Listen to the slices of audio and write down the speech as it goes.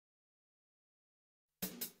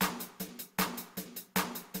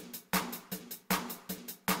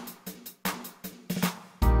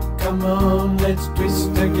Come on, let's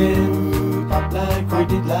twist again, like we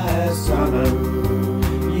did last summer.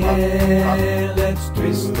 Yeah, let's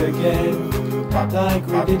twist again, like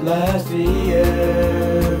we did last year.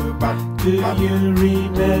 Do you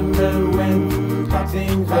remember when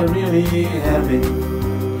things were really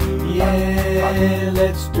happening? Yeah,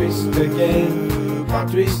 let's twist again,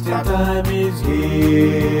 twisting time is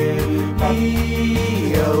here.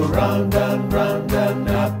 Hee-oh, round and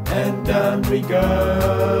up and down we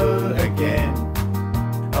go again.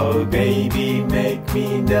 Oh baby, make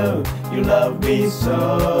me know you love me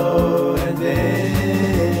so. And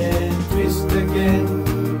then twist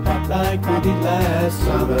again, like we did last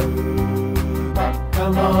summer.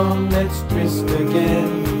 Come on, let's twist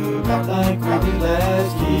again, like we did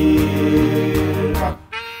last year.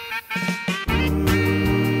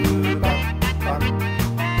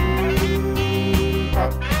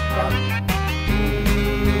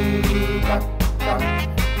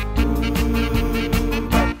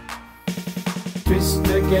 Twist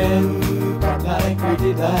again, like we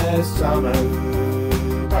did last summer.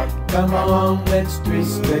 Come on, let's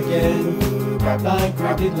twist again, like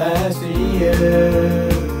we did last year.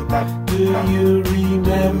 Do you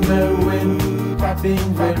remember when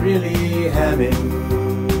things were really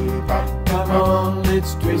happening? Come on,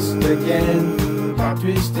 let's twist again,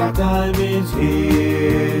 twisting time is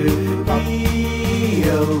here.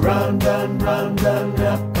 Hee-oh, round and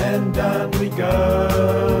up and down we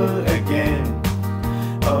go again.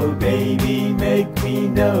 Oh baby, make me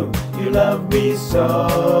know you love me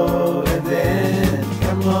so. And then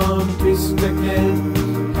come on, twist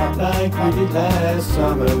again, like we did last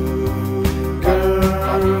summer.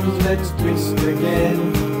 Girls, let's twist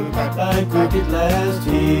again, like we did last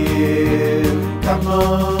year. Come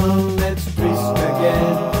on, let's twist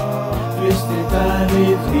again, twisting time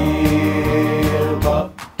is here.